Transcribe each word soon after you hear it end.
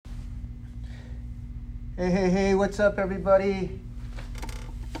Hey, what's up, everybody?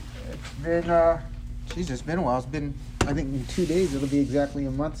 It's been, it's been a while. It's been, I think in 2 days, it'll be exactly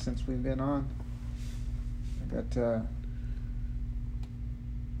a month since we've been on. I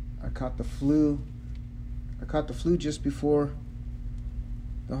caught the flu. I caught the flu just before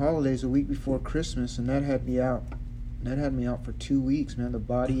the holidays, a week before Christmas, and that had me out. That had me out for 2 weeks, man. The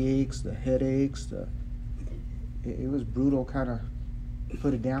body aches, the headaches, it was brutal. Kind of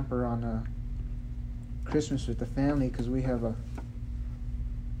put a damper on Christmas with the family, because we have a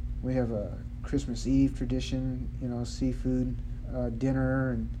Christmas Eve tradition, seafood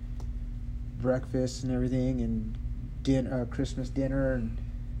dinner and breakfast and everything, and Christmas dinner, and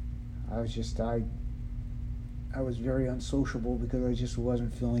I was very unsociable because I just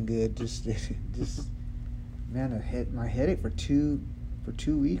wasn't feeling good. Just man, my headache for two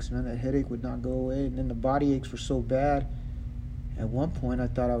weeks, man. That headache would not go away, and then the body aches were so bad. At one point, I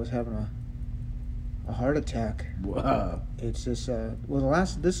thought I was having a heart attack. Wow. It's just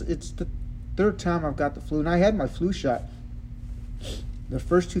it's the third time I've got the flu, and I had my flu shot. The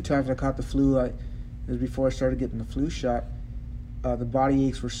first 2 times I caught the flu, it was before I started getting the flu shot. The body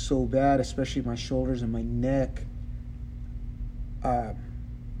aches were so bad, especially my shoulders and my neck.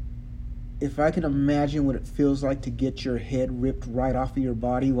 If I can imagine what it feels like to get your head ripped right off of your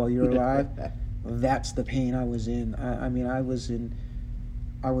body while you're alive, that's the pain I was in.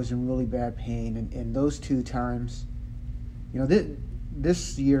 I was in really bad pain, and those 2 times,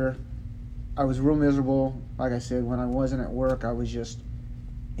 this year, I was real miserable. Like I said, when I wasn't at work, I was just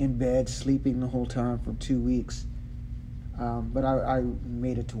in bed sleeping the whole time for 2 weeks. But I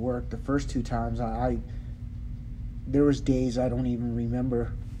made it to work. The first 2 times, there was days I don't even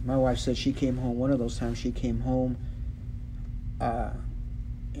remember. My wife said she came home. One of those times she came home,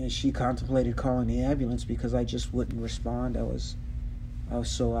 and she contemplated calling the ambulance because I just wouldn't respond. I was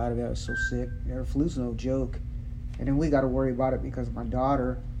so out of it. I was so sick. The flu's no joke. And then we got to worry about it because my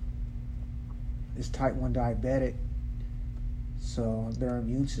daughter is type 1 diabetic, so their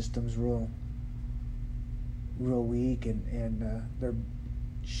immune system's real weak, and their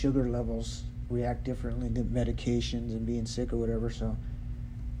sugar levels react differently to medications and being sick or whatever. So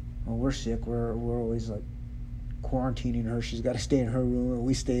when we're sick, we're always like quarantining her. She's got to stay in her room, and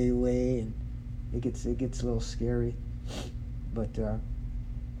we stay away, and it gets a little scary. But so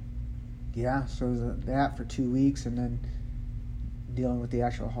it was that for 2 weeks, and then dealing with the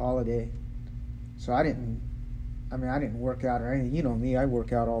actual holiday. So I didn't work out or anything. You know me, I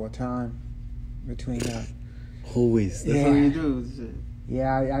work out all the time between always. That's what you do.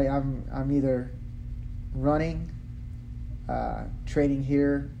 Yeah, I'm either running, training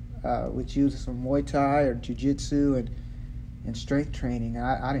here with you, some Muay Thai or Jiu-Jitsu and strength training.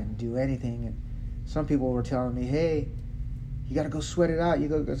 I didn't do anything, and some people were telling me, hey, you got to go sweat it out. You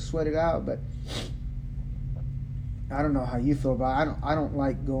got to go sweat it out. But I don't know how you feel about it. I don't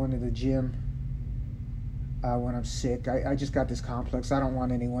like going to the gym when I'm sick. I just got this complex. I don't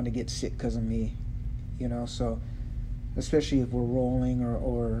want anyone to get sick because of me, So especially if we're rolling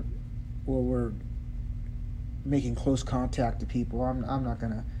or we're making close contact to people, I'm not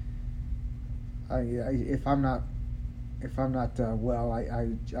gonna. If I'm not well,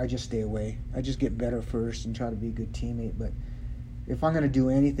 I just stay away. I just get better first and try to be a good teammate. But if I'm gonna do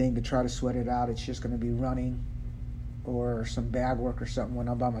anything to try to sweat it out, it's just gonna be running or some bag work or something when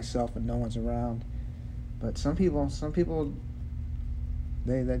I'm by myself and no one's around. But some people,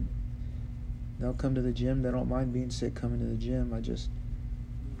 they'll come to the gym. They don't mind being sick coming to the gym.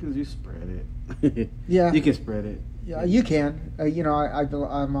 Because you spread it. Yeah. You can spread it. Yeah, you can.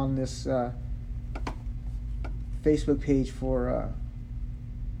 I'm on this Facebook page for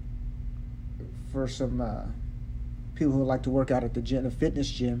some people who like to work out at the gym, the fitness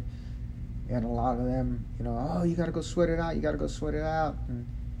gym, and a lot of them, oh, you got to go sweat it out. You got to go sweat it out. And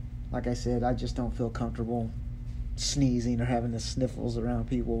like I said, I just don't feel comfortable sneezing or having the sniffles around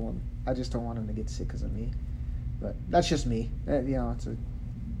people, and I just don't want them to get sick because of me. But that's just me. It's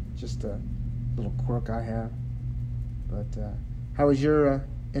just a little quirk I have. But how was your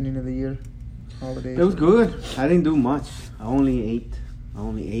ending of the year holidays? It was good. I didn't do much. I only ate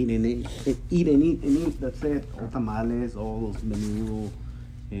and eat. That's it. All tamales, all those menudo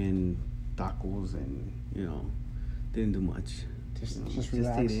and tacos, and didn't do much. Just relax.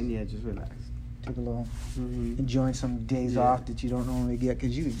 Just ate in, just relax. Took a little, enjoying some days off that you don't normally get,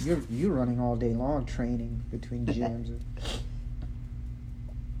 because you're running all day long, training between gyms.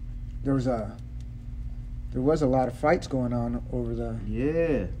 There was a lot of fights going on over the.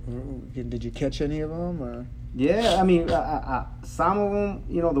 Yeah. Did you catch any of them? Or? Yeah, some of them,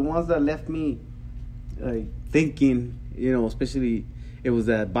 the ones that left me thinking, especially it was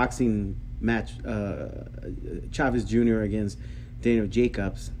that boxing match, Chavez Jr. against Daniel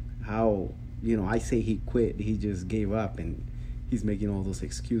Jacobs, how, you know, I say he quit, he just gave up, and he's making all those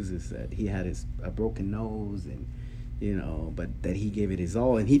excuses that he had a broken nose, and, you know, but that he gave it his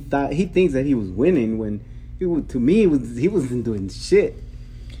all, and he thinks that he was winning when he wasn't doing shit.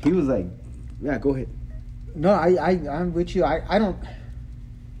 He was like, yeah, go ahead. No, I'm with you. I don't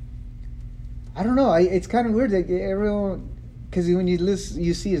know. It's kind of weird that everyone, because when you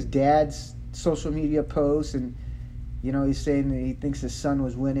see his dad's social media posts, and you know he's saying that he thinks his son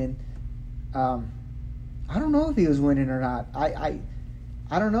was winning. I don't know if he was winning or not. I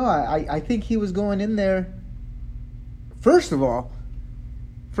don't know. I think he was going in there. First of all,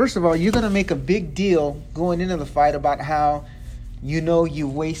 you're gonna make a big deal going into the fight about how, you know, you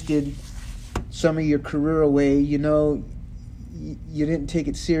wasted some of your career away. You know, you didn't take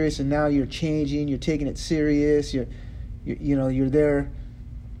it serious, and now you're changing. You're taking it serious. You're there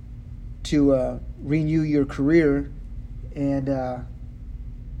to renew your career, and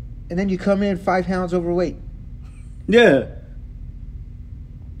then you come in 5 pounds overweight. Yeah.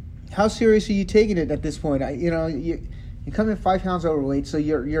 How serious are you taking it at this point? You come in 5 pounds overweight, so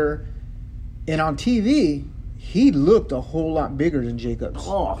you're, and on TV, he looked a whole lot bigger than Jacobs.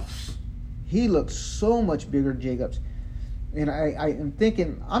 Oh. He looked so much bigger than Jacobs. And I am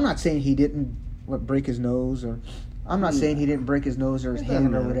thinking, I'm not saying he didn't break his nose, or I'm not saying he didn't break his nose or his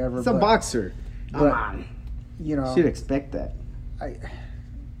hand or whatever. It's a boxer. Come on. You know, should expect that.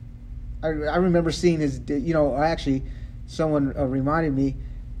 I remember seeing his, you know, actually someone reminded me,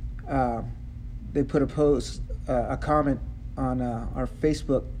 they put a comment on our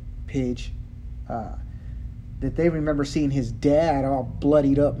Facebook page, that they remember seeing his dad all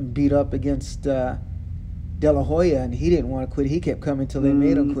bloodied up and beat up against De La Hoya, and he didn't want to quit. He kept coming till they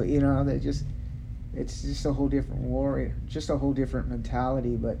made him quit. You know, it's just a whole different warrior, just a whole different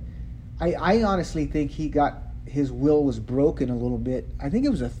mentality. But I honestly think his will was broken a little bit. I think it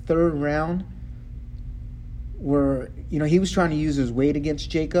was a third round where, you know, he was trying to use his weight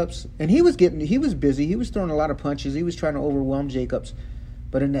against Jacobs, and he was busy. He was throwing a lot of punches. He was trying to overwhelm Jacobs.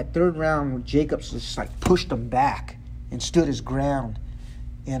 But in that third round, Jacobs just like pushed him back and stood his ground.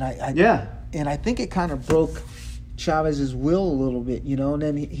 And I think it kind of broke Chavez's will a little bit, you know. And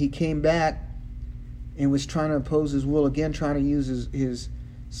then he came back and was trying to impose his will again, trying to use his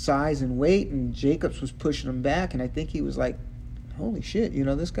size and weight, and Jacobs was pushing him back. And I think he was like, holy shit, you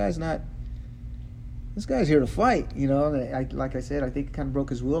know, this guy's here to fight, you know. And like I said, I think it kind of broke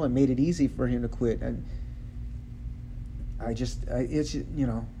his will and made it easy for him to quit. And it's, you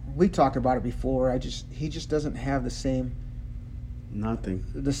know, we talked about it before. He just doesn't have the same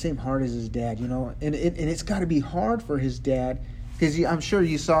heart as his dad, you know. And it's got to be hard for his dad, because I'm sure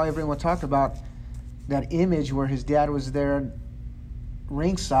you saw everyone talk about that image where his dad was there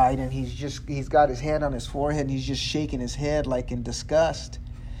ringside, and he's got his hand on his forehead and he's just shaking his head like in disgust.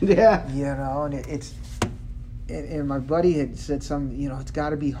 Yeah. You know, and and my buddy had said something, you know, it's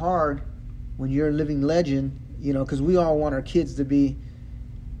got to be hard when you're a living legend, you know, because we all want our kids to be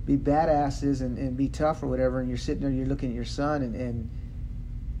badasses and be tough or whatever, and you're sitting there, you're looking at your son,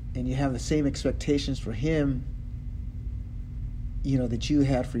 and you have the same expectations for him, you know, that you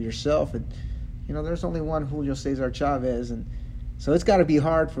had for yourself. And, you know, there's only one Julio Cesar Chavez, and so it's got to be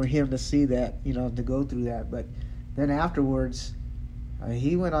hard for him to see that, you know, to go through that. But then afterwards,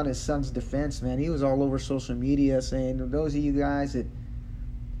 he went on his son's defense, man. He was all over social media saying, those of you guys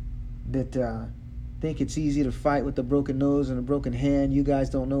that think it's easy to fight with a broken nose and a broken hand, you guys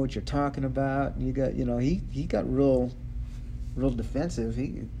don't know what you're talking about. And he got real defensive.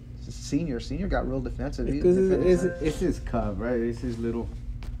 Senior got real defensive. Because it's his cub, right? It's his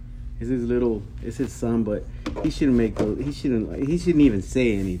son, but he shouldn't even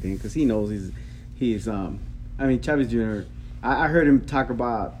say anything, because he knows he's I mean, Chavez Jr., I heard him talk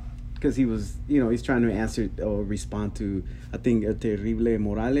about, because he was, you know, he's trying to answer or respond to, I think, Terrible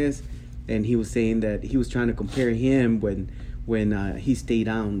Morales, and he was saying that he was trying to compare him when he stayed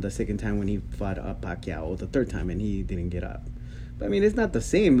down the second time when he fought Pacquiao, or the third time, and he didn't get up. But I mean, it's not the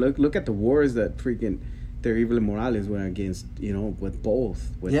same. Look at the wars that freaking Terrible Morales went against, you know, with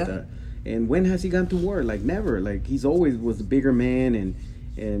both. And when has he gone to war? Like, never. Like, he's always was a bigger man,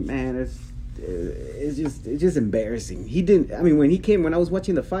 and man, it's just embarrassing. He didn't. I mean, when I was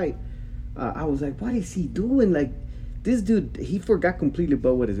watching the fight, I was like, what is he doing? Like, this dude, he forgot completely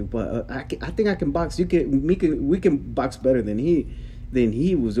about what is it. But I think I can box. We can box better than he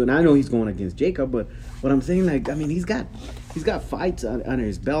was doing. I know he's going against Jacob, but what I'm saying, like, I mean, he's got fights under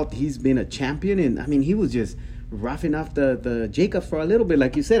his belt. He's been a champion, and I mean, he was just roughing off the Jacob for a little bit,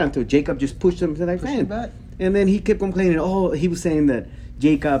 like you said, until Jacob just pushed him to that fan. And then he kept complaining. Oh, he was saying that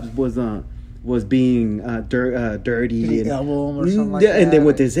Jacobs was was being dirty Did he and elbow him or something like that? and then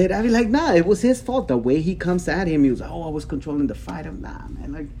with his dirty Did he and elbow him or something like that? and then with his head, I'd be like, nah, it was his fault. The way he comes at him, he was like, oh, I was controlling the fight. I'm nah,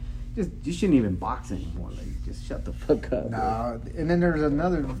 man, like, just you shouldn't even box anymore. Like, just shut the fuck up. No, and then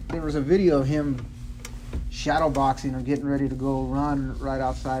there was a video of him shadow boxing or getting ready to go run right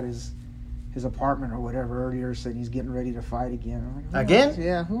outside his apartment or whatever earlier, saying he's getting ready to fight again. I'm like,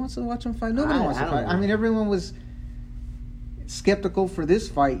 Again? who wants to watch him fight? Nobody wants to I fight. don't I know. mean, everyone was skeptical for this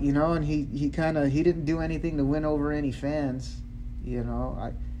fight, and he didn't do anything to win over any fans, yeah,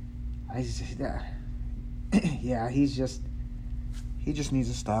 he just needs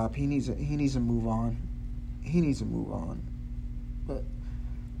to stop. He needs to move on. But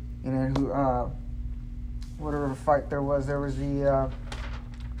and then whatever fight there was the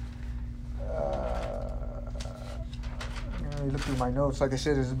let me look through my notes. Like I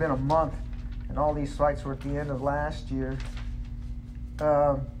said, it's been a month, and all these fights were at the end of last year.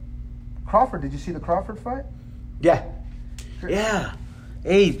 Crawford, did you see the Crawford fight? Yeah.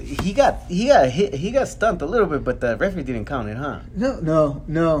 Hey, he got hit. He got stunned a little bit, but the referee didn't count it, huh?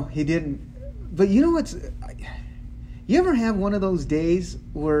 No, he didn't. But you know what's? You ever have one of those days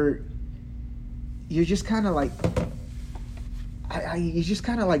where you're just kind of like, you just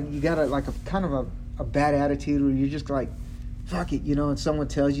kind of like you got a bad attitude, where you're just like, fuck it, and someone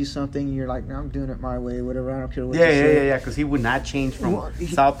tells you something, and you're like, no, I'm doing it my way, whatever. I don't care what you say. Yeah. Because he would not change from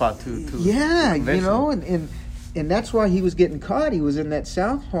southpaw to yeah, conventional. And that's why he was getting caught. He was in that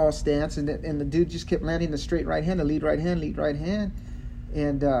southpaw stance, and the dude just kept landing the straight right hand, the lead right hand,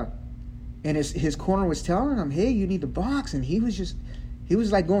 and his corner was telling him, hey, you need to box, and he was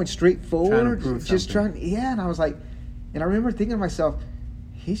like going straight forward, and I was like, and I remember thinking to myself,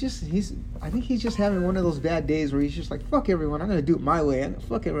 I think he's just having one of those bad days where he's just like, fuck everyone, I'm gonna do it my way,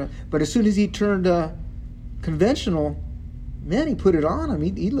 fuck everyone. But as soon as he turned conventional, man, he put it on him.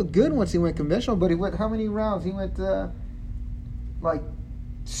 He looked good once he went conventional, but he went how many rounds? He went like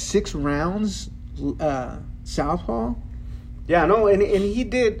 6 rounds southpaw. Yeah, no, and he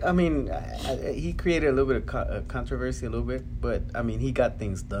did. I mean, he created a little bit of controversy, a little bit, but I mean, he got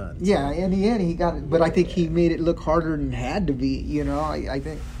things done. So. Yeah, in the end, he got it. But I think he made it look harder than it had to be. I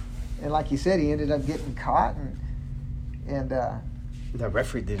think, and like you said, he ended up getting caught, and the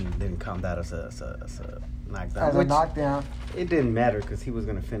referee didn't count that as a knockdown. As a knockdown. It didn't matter because he was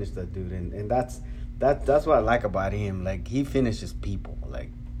gonna finish that dude, and that's what I like about him. Like, he finishes people, like,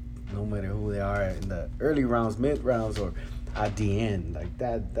 no matter who they are in the early rounds, mid rounds, or at the end, like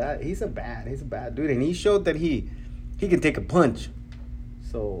that. He's a bad dude, and he showed that he can take a punch.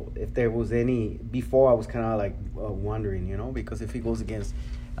 So if there was any before, I was kind of like wondering, because if he goes against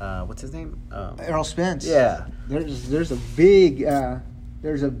what's his name, Errol Spence. Yeah, there's a big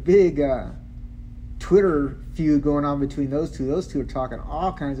Twitter feud going on between those two. Those two are talking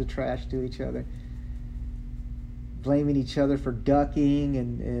all kinds of trash to each other, blaming each other for ducking,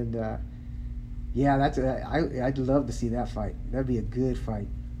 and yeah, I'd love to see that fight. That'd be a good fight.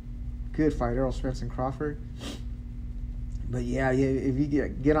 Errol Spence and Crawford. But yeah, if you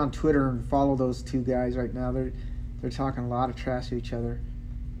get on Twitter and follow those two guys right now, they're talking a lot of trash to each other.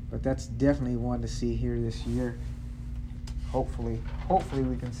 But that's definitely one to see here this year. Hopefully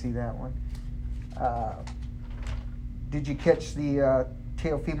we can see that one. Did you catch the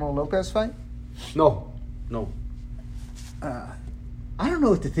Teofimo Lopez fight? No. I don't know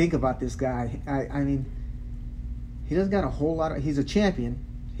what to think about this guy. I mean, he doesn't got a whole lot of. He's a champion.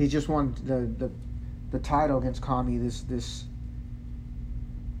 He just won the title against Kami this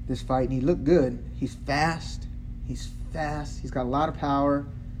fight, and he looked good. He's fast. He's got a lot of power.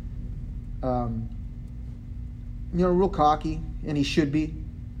 Real cocky, and he should be.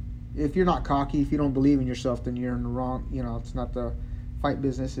 If you're not cocky, if you don't believe in yourself, then you're in the wrong. It's not the fight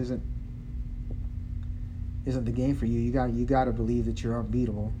business. Isn't the game for you. You got to believe that you're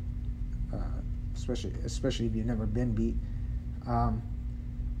unbeatable, especially if you've never been beat.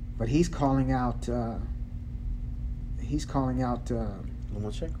 But he's calling out. Lomachenko.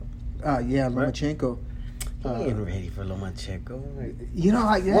 Yeah, Lomachenko. He ain't ready for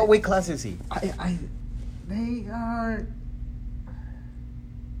Lomachenko. What weight class is he? They are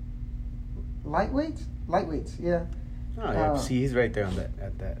lightweights. Yeah. Oh yeah. See, he's right there on that.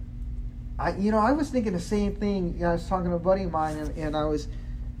 At that. I was thinking the same thing. I was talking to a buddy of mine, and I was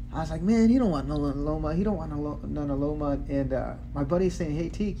like, man, you don't want no Loma. He don't want none of Loma. And my buddy's saying, hey,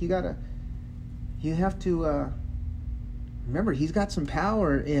 Teak, you have to remember, he's got some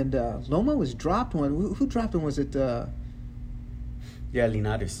power. And Loma was dropped one. Who dropped him? Was it? Yeah,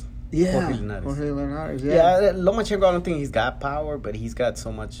 Linares. Yeah, Jorge Linares. Yeah, Lomachenko, I don't think he's got power, but he's got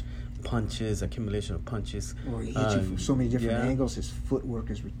so much punches, accumulation of punches. Or he hits you from so many different angles. His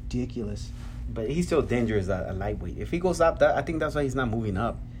footwork is ridiculous. But he's still dangerous at a lightweight. If he goes up, I think that's why he's not moving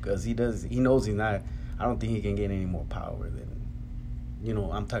up, because he knows he's not. I don't think he can gain any more power than,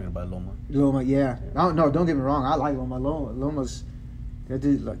 I'm talking about Loma. Loma, yeah. No, don't get me wrong. I like Loma. Loma's that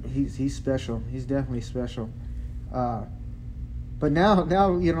dude. Like he's special. He's definitely special. But now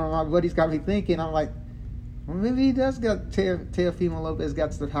my buddy's got me thinking. I'm like, well, maybe he does got Teofimo Lopez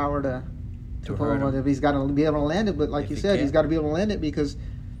got the power to pull him out. He's got to be able to land it. But like you said, he's got to be able to land it because,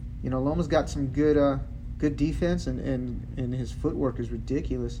 Loma's got some good defense and his footwork is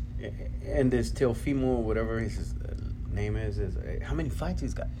ridiculous. And this Teofimo, whatever his name is how many fights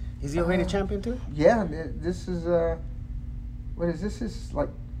he's got? Is he already champion too? Yeah, this is what is this? Is like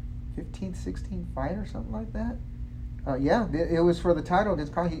 15th, 16th fight or something like that. Yeah, it was for the title. This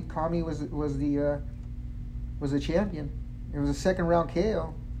Kami was the champion. It was a second round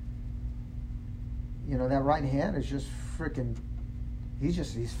KO. That right hand is just freaking.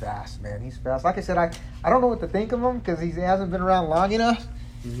 He's fast, man. He's fast. Like I said, I don't know what to think of him because he hasn't been around long enough.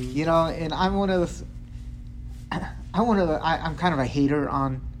 Mm-hmm. And I'm one of those. I'm kind of a hater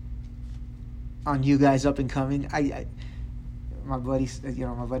on you guys up and coming. My buddy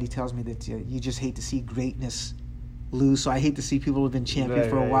tells me that you just hate to see greatness lose. So I hate to see people who've been champion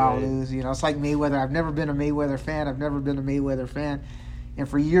for a while lose. It's like Mayweather. I've never been a Mayweather fan. And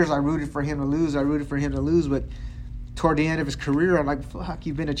for years I rooted for him to lose. But toward the end of his career, I'm like, fuck,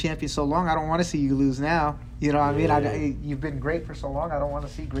 you've been a champion so long. I don't want to see you lose now. You know what I mean? You've been great for so long. I don't want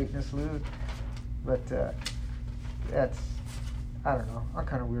to see greatness lose. But I don't know. I'm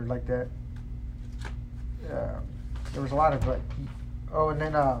kind of weird like that. There was a lot of and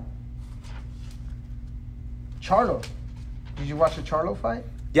then Charlo. Did you watch the Charlo fight?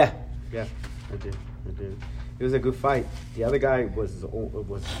 Yeah, I did. It was a good fight. The other guy was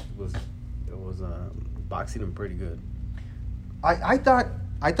boxing him pretty good. I thought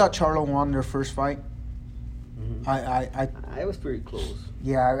Charlo won their first fight. Mm-hmm. I was pretty close.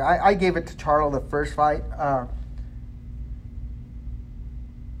 Yeah, I gave it to Charlo the first fight.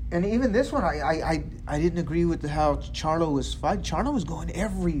 And even this one, I didn't agree with how Charlo was fighting. Charlo was going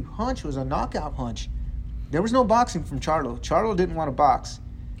every punch was a knockout punch. There was no boxing from Charlo. Charlo didn't want to box.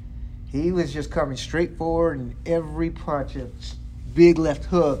 He was just coming straight forward, and every punch, a big left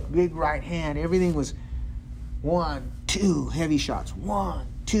hook, big right hand, everything was 1, 2 heavy shots, 1,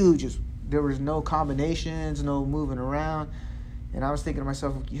 2. Just there was no combinations, no moving around. And I was thinking to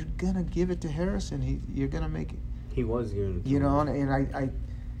myself, you're gonna give it to Harrison. You're gonna make it. He was going to. And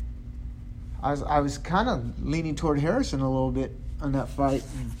I was kind of leaning toward Harrison a little bit on that fight,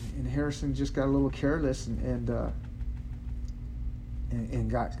 and Harrison just got a little careless and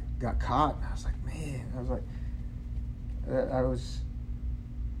got caught. And I was like, man,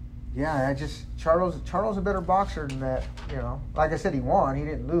 Charlo's a better boxer than that. Like I said, he won. He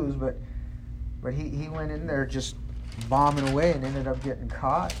didn't lose, but he went in there just bombing away and ended up getting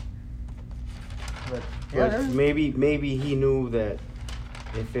caught. But maybe he knew that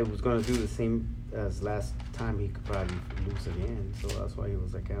if it was going to do the same as last time, he could probably lose again. So that's why he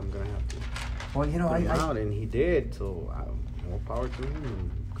was like, I'm going to have to. Well, and he did. So more power to him,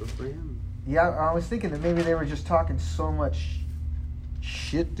 and good for him. Yeah, I was thinking that maybe they were just talking so much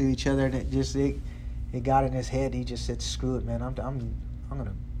shit to each other that just it got in his head. He just said, "Screw it, man. I'm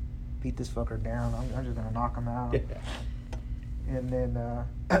gonna beat this fucker down. I'm just gonna knock him out." Yeah. And then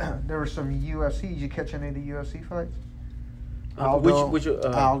there were some UFC. Did you catch any of the UFC fights? Aldo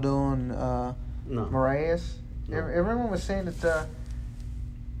and no. Moraes. No. Everyone was saying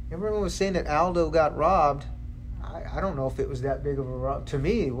that Aldo got robbed. I don't know if it was that big of a robbery. To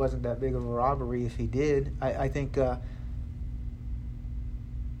me, it wasn't that big of a robbery if he did. I think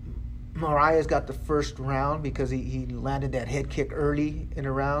Moraes got the first round because he landed that head kick early in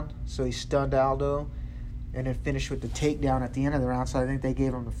the round, so he stunned Aldo, and then finished with the takedown at the end of the round. So I think they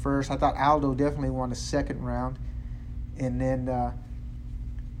gave him the first. I thought Aldo definitely won the second round, and then to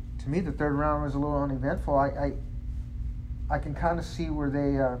me the third round was a little uneventful. I can kind of see where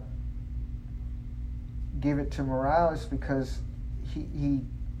they gave it to Morales because he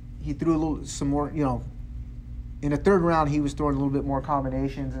threw some more. In the third round he was throwing a little bit more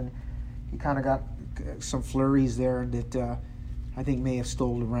combinations, and he kind of got some flurries there that I think may have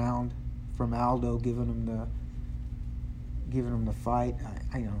stole the round from Aldo, giving him the fight.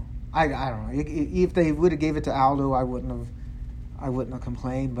 I don't know. If they would have gave it to Aldo, I wouldn't have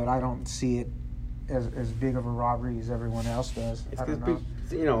complained. But I don't see it as big of a robbery as everyone else does. It's because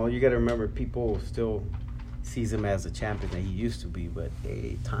you got to remember, people still sees him as a champion that he used to be, but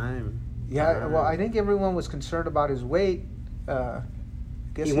time. Yeah, well, I think everyone was concerned about his weight.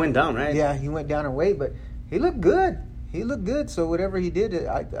 He went down, right? Yeah, he went down in weight, but he looked good. So whatever he did,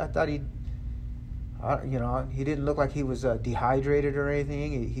 I thought he didn't look like he was dehydrated or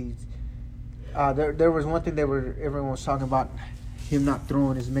anything. There was one thing everyone was talking about, him not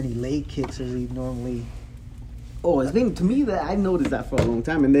throwing as many leg kicks as he normally. Oh, I think to me that I noticed that for a long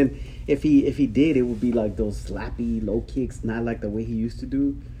time, and then if he did, it would be like those slappy low kicks, not like the way he used to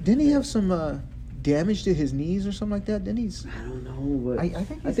do. Didn't he have some damage to his knees or something like that? Didn't he? I don't know, but I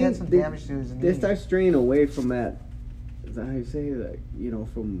think he's had some damage to his knees. They start straying away from that. Is that how you say it? Like,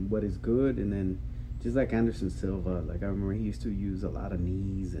 from what is good, and then just like Anderson Silva, like I remember he used to use a lot of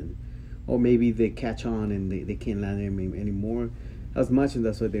knees, or maybe they catch on and they can't land him anymore as much, and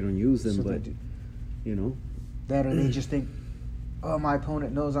that's why they don't use them. So but that, or they just think, oh, my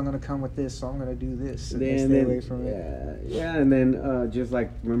opponent knows I'm going to come with this, so I'm going to do this, and they stay away from it. Yeah, and then just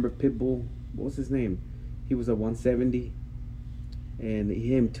like, remember Pitbull? What was his name? He was a 170, and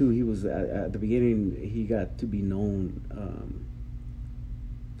him too. He was at the beginning. He got to be known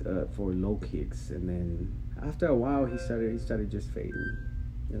for low kicks, and then after a while, he started just fading.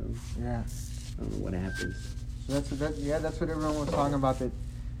 Yeah. I don't know what happens. So that's what everyone was talking about. That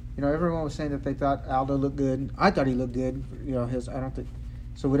everyone was saying that they thought Aldo looked good. I thought he looked good. I don't think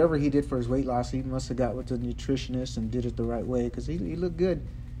so. Whatever he did for his weight loss, he must have got with the nutritionist and did it the right way, because he looked good.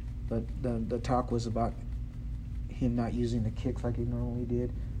 But the talk was about him not using the kicks like he normally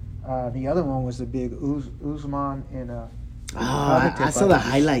did. The other one was the big Usman and I saw the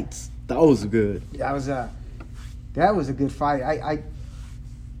highlights. That was good. That was a good fight.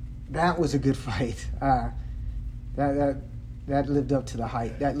 That was a good fight. That lived up to the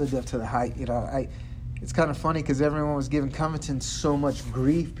hype. It's kind of funny because everyone was giving Covington so much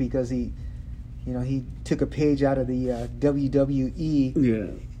grief because he took a page out of the WWE. Yeah.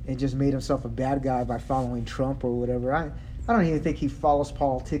 And just made himself a bad guy by following Trump or whatever. I don't even think he follows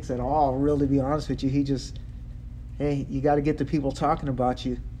politics at all, really, to be honest with you. He just, hey, you got to get the people talking about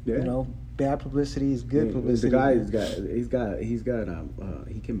you. Yeah. Bad publicity is good publicity. The guy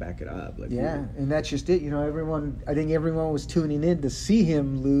he can back it up. And that's just it. I think everyone was tuning in to see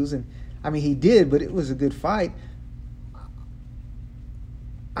him lose, and I mean he did, but it was a good fight.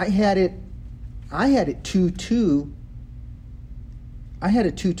 I had it 2-2. I had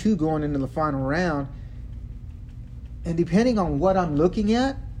a 2-2 going into the final round, and depending on what I'm looking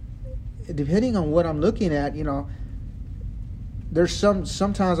at, there's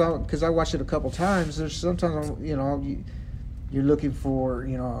sometimes because I watched it a couple times. There's sometimes you're looking for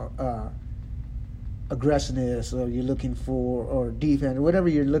aggressiveness, or you're looking for or defense, or whatever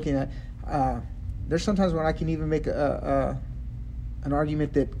you're looking at. There's sometimes when I can even make an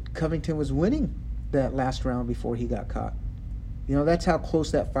argument that Covington was winning that last round before he got caught. That's how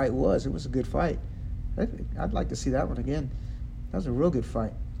close that fight was. It was a good fight. I'd like to see that one again. That was a real good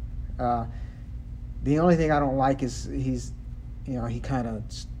fight. The only thing I don't like is he kind of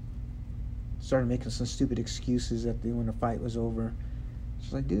started making some stupid excuses when the fight was over.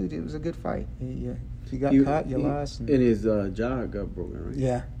 It's like, dude, it was a good fight. If you got caught, you lost. And his jaw got broken,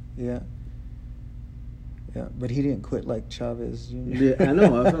 right? Yeah. But he didn't quit like Chavez Jr. Yeah, I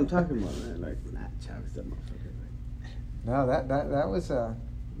know. That's what I'm talking about, man. Like, not Chavez, that motherfucker. No, that was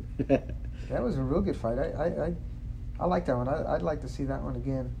a real good fight. I like that one. I'd like to see that one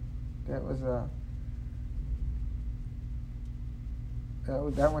again. That was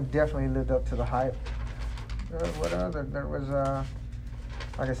that one definitely lived up to the hype. What other? There was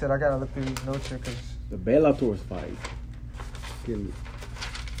like I said, I gotta look through these notes here because the Bellator's fight.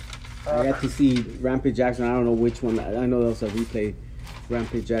 I got to see Rampage Jackson. I don't know which one. I know there was a replay.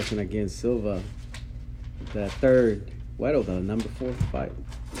 Rampage Jackson against Silva. The third. The number 4 fight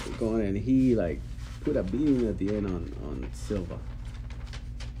going, and he put a beating at the end on Silva.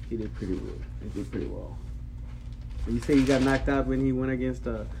 He did pretty well. And you say he got knocked out when he went against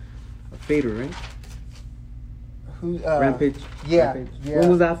a Fader, right? Rampage. Yeah, Rampage. Yeah. When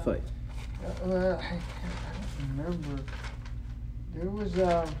was that fight? I can't remember. There was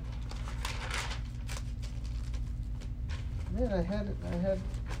man, I had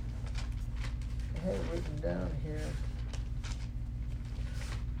it written down here.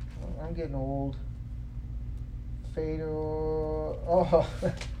 I'm getting old. Fader. Oh,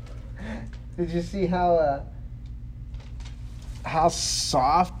 did you see how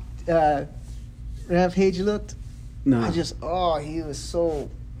soft Rampage looked? No. He was so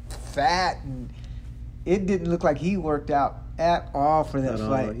fat, and it didn't look like he worked out at all for that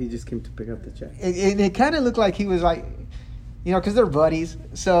fight. He just came to pick up the check. It kind of looked like he was because they're buddies,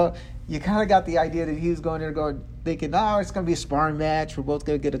 so you kind of got the idea that he was going there thinking, it's going to be a sparring match. We're both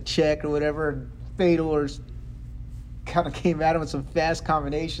going to get a check or whatever. And Fedor's kind of came at him with some fast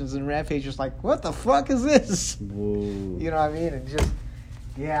combinations, and Rampage was like, what the fuck is this? Whoa. You know what I mean? And just,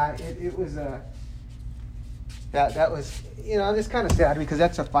 it was that was, it's kind of sad because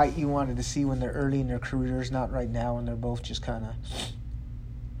that's a fight you wanted to see when they're early in their careers, not right now when they're both just kind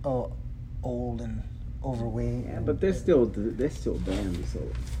of old and overweight. Yeah, but they're still bands, so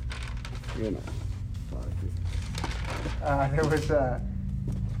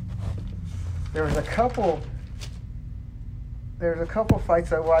there was a couple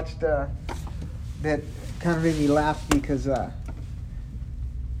fights I watched that kind of made me laugh because there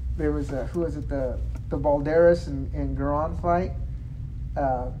was who was it, the Balderas and Garon fight.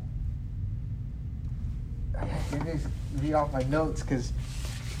 I can just read off my notes because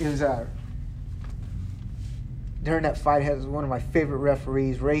it was during that fight, has one of my favorite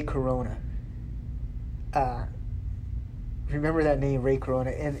referees, Ray Corona. Remember that name, Ray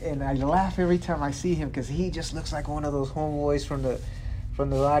Corona, and I laugh every time I see him because he just looks like one of those homeboys from the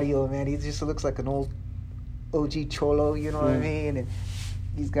radio, man. He just looks like an old OG cholo, you know what I mean? And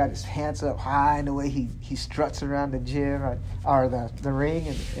he's got his hands up high in the way he struts around the gym or the ring,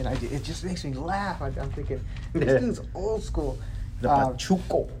 and it just makes me laugh. I'm thinking, this dude's old school. The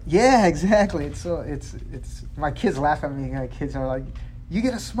Pachuco. Yeah, exactly. It's my kids laugh at me. My kids are like, you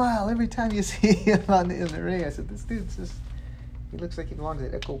get a smile every time you see him in the ring. I said, this dude's just, he looks like he belongs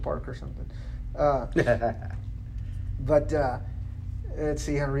at Echo Park or something. But let's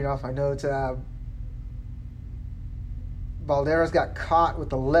see how to read off my notes. Balderas got caught with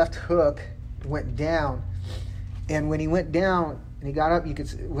the left hook, went down, and when he went down and he got up,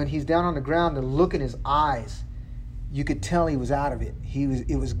 when he's down on the ground, the look in his eyes, you could tell he was out of it.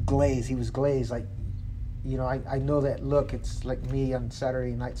 It was glazed. He was glazed. Like, I know that look. It's like me on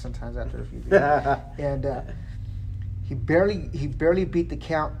Saturday night sometimes after a few beers. And he barely beat the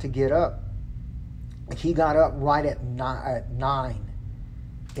count to get up. He got up right at 9.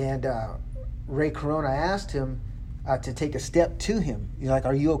 And Ray Corona asked him to take a step to him. He's like,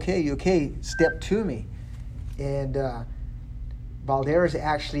 are you okay? You okay? Step to me. And Balderas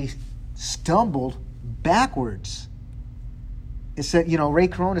actually stumbled backwards. It said, Ray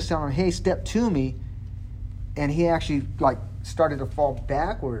Corona's telling him, hey, step to me. And he actually, started to fall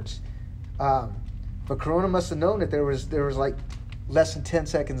backwards. But Corona must have known that there was like less than 10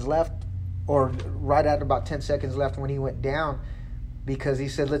 seconds left, or right at about 10 seconds left when he went down, because he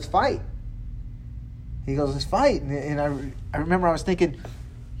said, let's fight. He goes, let's fight. And I remember I was thinking,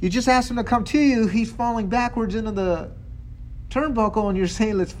 you just asked him to come to you. He's falling backwards into the turnbuckle, and you're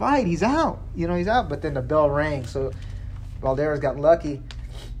saying, let's fight. He's out. He's out. But then the bell rang. So Balderas got lucky.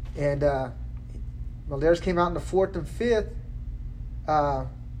 And Balderas came out in the 4th and 5th,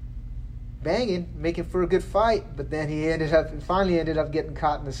 banging, making for a good fight. But then he finally ended up getting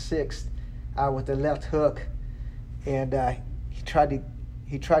caught in the 6th with the left hook. And he tried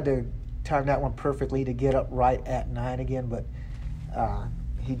to time that one perfectly to get up right at 9 again, but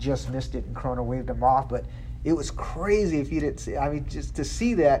he just missed it, and Corona waved him off. But it was crazy if you didn't see. I mean, just to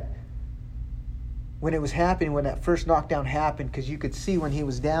see that when it was happening, when that first knockdown happened, because you could see when he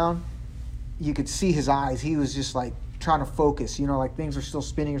was down, you could see his eyes. He was just like trying to focus, like things are still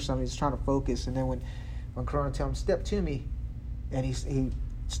spinning or something. He's trying to focus, and then when Corona told him, step to me, and he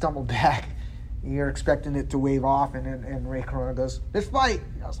stumbled back, you're expecting it to wave off, and Ray Corona goes, let's fight.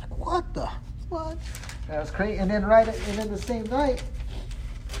 And I was like, what? That was crazy. And then the same night,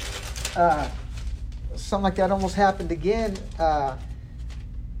 something like that almost happened again. God,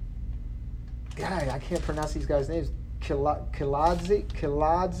 I can't pronounce these guys' names. Kiladze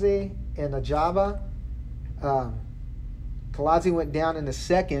and Ajaba. Kiladze went down in the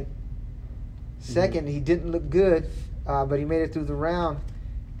second. He didn't look good, but he made it through the round.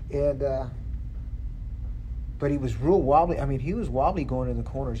 And but he was real wobbly. I mean, he was wobbly going in the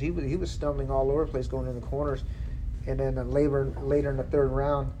corners. He was stumbling all over the place going in the corners. And then later in the 3rd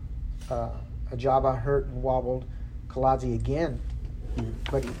round, Ajaba hurt and wobbled Kiladze again.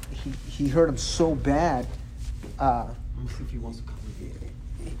 But he hurt him so bad. Let me see if he wants to come again.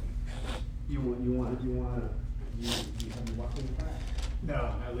 You have you watching the fight? No,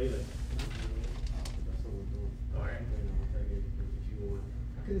 not lately. All right.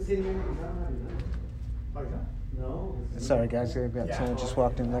 I couldn't see anything. No. Sorry, guys. Someone just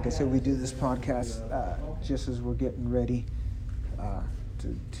walked in. Like I said, we do this podcast just as we're getting ready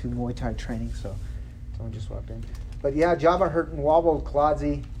to Muay Thai training. So someone just walked in. But yeah, Jabba hurt and wobbled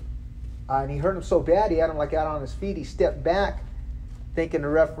Kiladze. And he hurt him so bad, he had him out on his feet. He stepped back, thinking the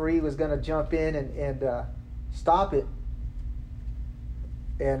referee was going to jump in and stop it.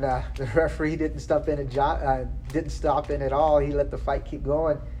 And the referee didn't stop in at all. He let the fight keep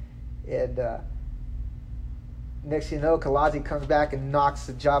going. And next thing you know, Kiladze comes back and knocks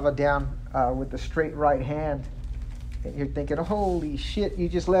Jabba down with the straight right hand. And you're thinking, holy shit, you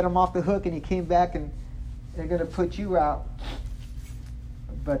just let him off the hook, and he came back and they're gonna put you out.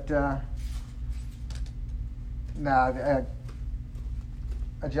 But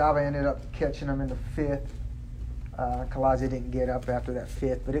Ajaba ended up catching him in the fifth. Kalazi didn't get up after that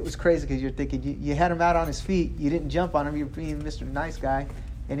fifth, but it was crazy because you're thinking you had him out on his feet, you didn't jump on him, you're being Mr. Nice Guy,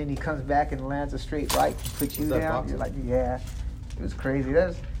 and then he comes back and lands a straight right, puts you down. You're like, yeah, it was crazy.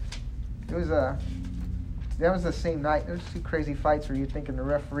 That was the same night. There was two crazy fights where you're thinking the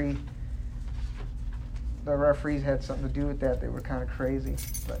referees had something to do with that. They were kind of crazy,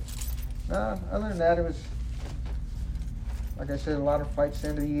 but other than that, it was, like I said, a lot of fights at the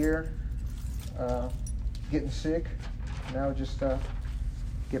end of the year. Getting sick. Now just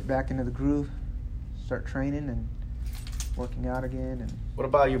get back into the groove, start training and working out again. And what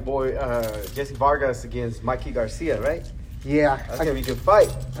about your boy Jesse Vargas against Mikey Garcia, right? Yeah, that's gonna be a good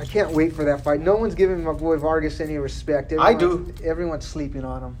fight. I can't wait for that fight. No one's giving my boy Vargas any respect. I do. Everyone's sleeping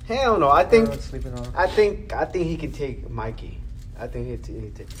on him. Hell no. Everyone's sleeping on him. I think he can take Mikey. I think he'd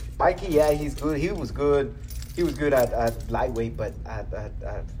take Mikey. Yeah, he's good. He was good. He was good at lightweight, but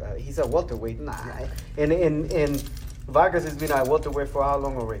he's a welterweight. Nah. And Vargas has been at welterweight for how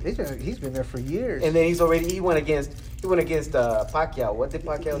long already? He's been there for years. And then he went against Pacquiao. What did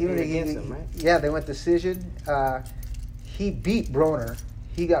Pacquiao do against him, right? Yeah, they went decision. He beat Broner.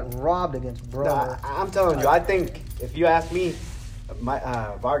 He got robbed against Broner. I'm telling you, I think if you ask me,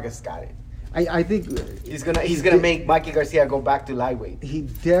 Vargas got it. I think he's gonna make Mikey Garcia go back to lightweight. He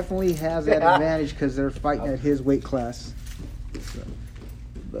definitely has that advantage because they're fighting at his weight class. So,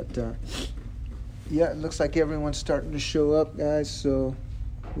 but yeah, it looks like everyone's starting to show up, guys. So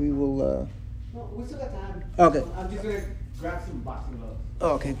we will. No, we still got time. Okay. I'm just gonna grab some boxing gloves.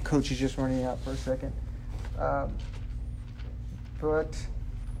 Okay, coach is just running out for a second. But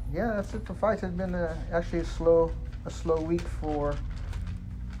yeah, that's it for fights. It's been actually a slow week for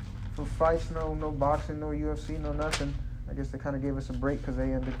fights. No boxing, no UFC, no nothing. I guess they kind of gave us a break because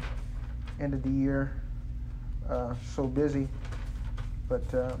they ended the year so busy.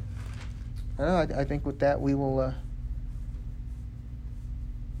 But I don't know. I think with that we will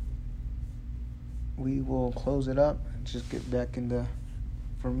close it up and just get back into.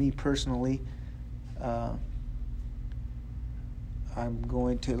 For me personally, I'm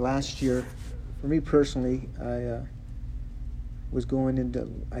going to last year. For me personally, I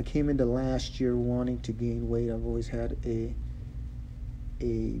came into last year wanting to gain weight. I've always had a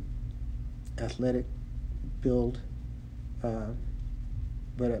athletic build,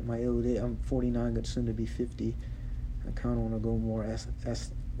 but at my old age, I'm 49, but soon to be 50. I kind of want to go more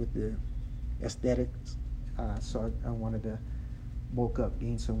with the aesthetics. So I wanted to bulk up,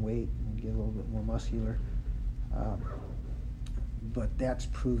 gain some weight, and get a little bit more muscular. But that's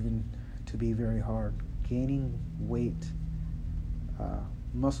proven to be very hard. Gaining weight,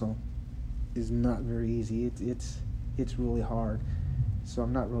 muscle, is not very easy. It's really hard. So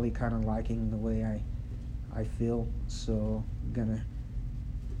I'm not really kind of liking the way I feel. So I'm gonna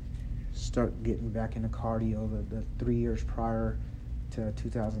start getting back into cardio. The 3 years prior to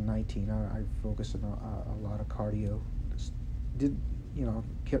 2019, I focused on a lot of cardio.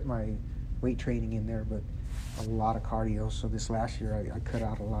 Kept my weight training in there, but a lot of cardio. So this last year I cut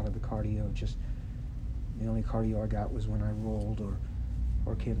out a lot of the cardio. Just the only cardio I got was when I rolled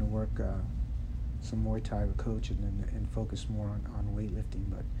or came to work some Muay Thai with coach and focus more on weightlifting.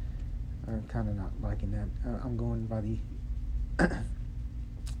 But I'm kind of not liking that. I'm going by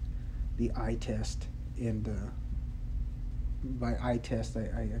the eye test, and by eye test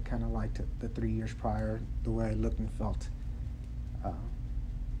I kind of liked the 3 years prior, the way I looked and felt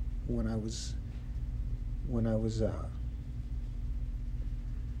when I was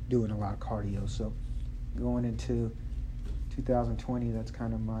doing a lot of cardio. So going into 2020, that's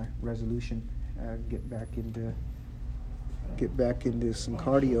kind of my resolution. Get back into some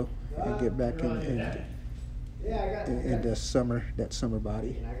cardio and get back in the summer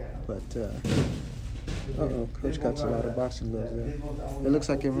body. But coach got a lot of boxing gloves there. It looks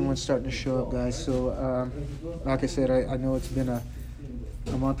like everyone's starting to show up, guys. So like I said, I know it's been a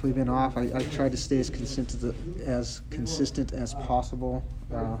month we've been off. I tried to stay as consistent as possible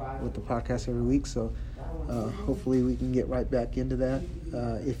with the podcast every week. So hopefully we can get right back into that.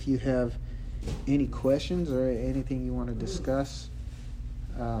 If you have any questions or anything you want to discuss,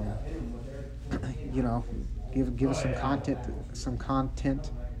 give us some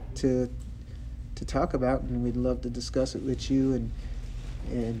content to talk about, and we'd love to discuss it with you.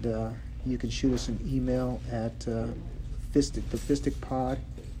 And you can shoot us an email at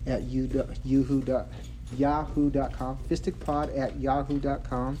fisticpod@yahoo.com.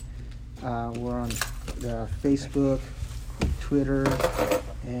 fisticpod@yahoo.com. We're on Facebook, Twitter,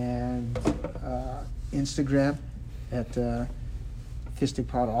 and Instagram at Fistic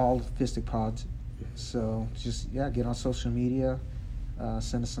Pod, all Fistic Pods. So just get on social media,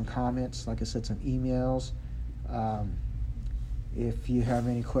 send us some comments. Like I said, some emails. If you have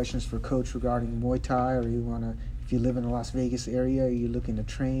any questions for Coach regarding Muay Thai, or if you live in the Las Vegas area, you're looking to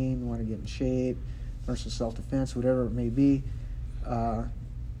train, want to get in shape, learn some self-defense, whatever it may be,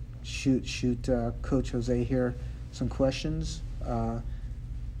 shoot Coach Jose here some questions.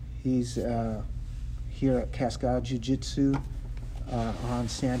 He's here at Cascade Jiu-Jitsu on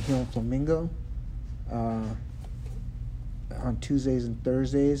Sand Hill and Flamingo on Tuesdays and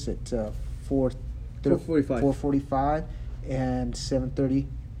Thursdays at 4:45 and 7:30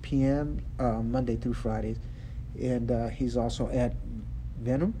 p.m. Monday through Fridays. And he's also at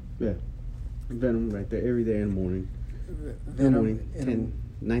Venom. Yeah, Venom right there every day in the morning. Venom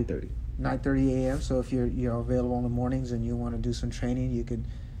 9:30. 9:30 a.m. So if you're available in the mornings and you want to do some training, you could,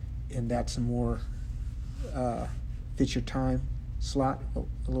 and that's more fits your time slot a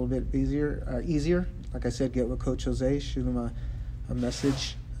little bit easier. Like I said, get with Coach Jose, shoot him a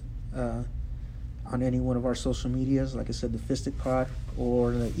message on any one of our social medias. Like I said, the Fistic Pod,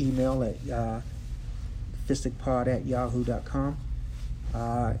 or the email at fisticpod@yahoo.com.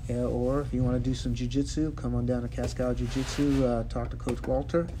 Or if you want to do some jiu-jitsu, come on down to Cascade Jiu-Jitsu, talk to Coach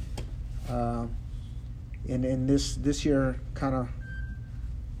Walter. And this year, kind of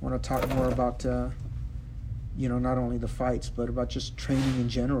want to talk more about, not only the fights, but about just training in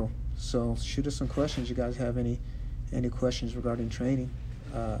general. So shoot us some questions. You guys have any questions regarding training?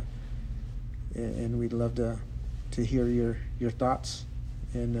 And we'd love to hear your thoughts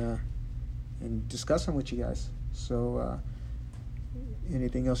and discuss them with you guys. So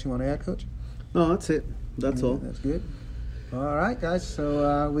anything else you want to add, Coach? No, that's it. That's all. That's good. All right, guys.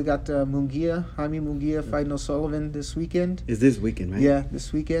 So we got Jaime Munguia fighting O'Sullivan this weekend. Is this weekend, right? Yeah,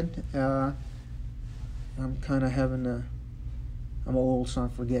 this weekend. I'm kind of I'm old, so I'm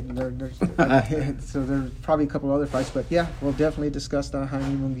forgetting. So there's probably a couple other fights, but yeah, we'll definitely discuss the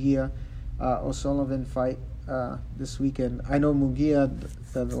Jaime Munguia O'Sullivan fight this weekend. I know Munguia,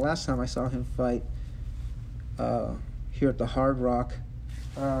 the last time I saw him fight here at the Hard Rock,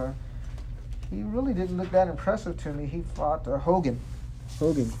 he really didn't look that impressive to me. He fought Hogan.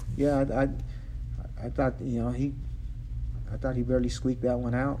 Yeah, I thought I thought he barely squeaked that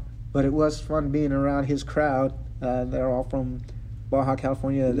one out. But it was fun being around his crowd. They're all from Baja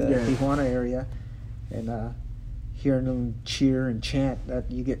California, the Tijuana area, and hearing them cheer and chant,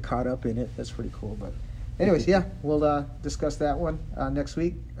 that you get caught up in it. That's pretty cool. But anyways, yeah, we'll discuss that one next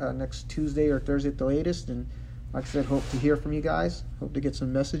week, next Tuesday or Thursday at the latest. And like I said, hope to hear from you guys. Hope to get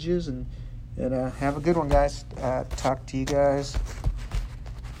some messages, and have a good one, guys. Talk to you guys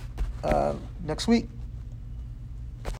next week.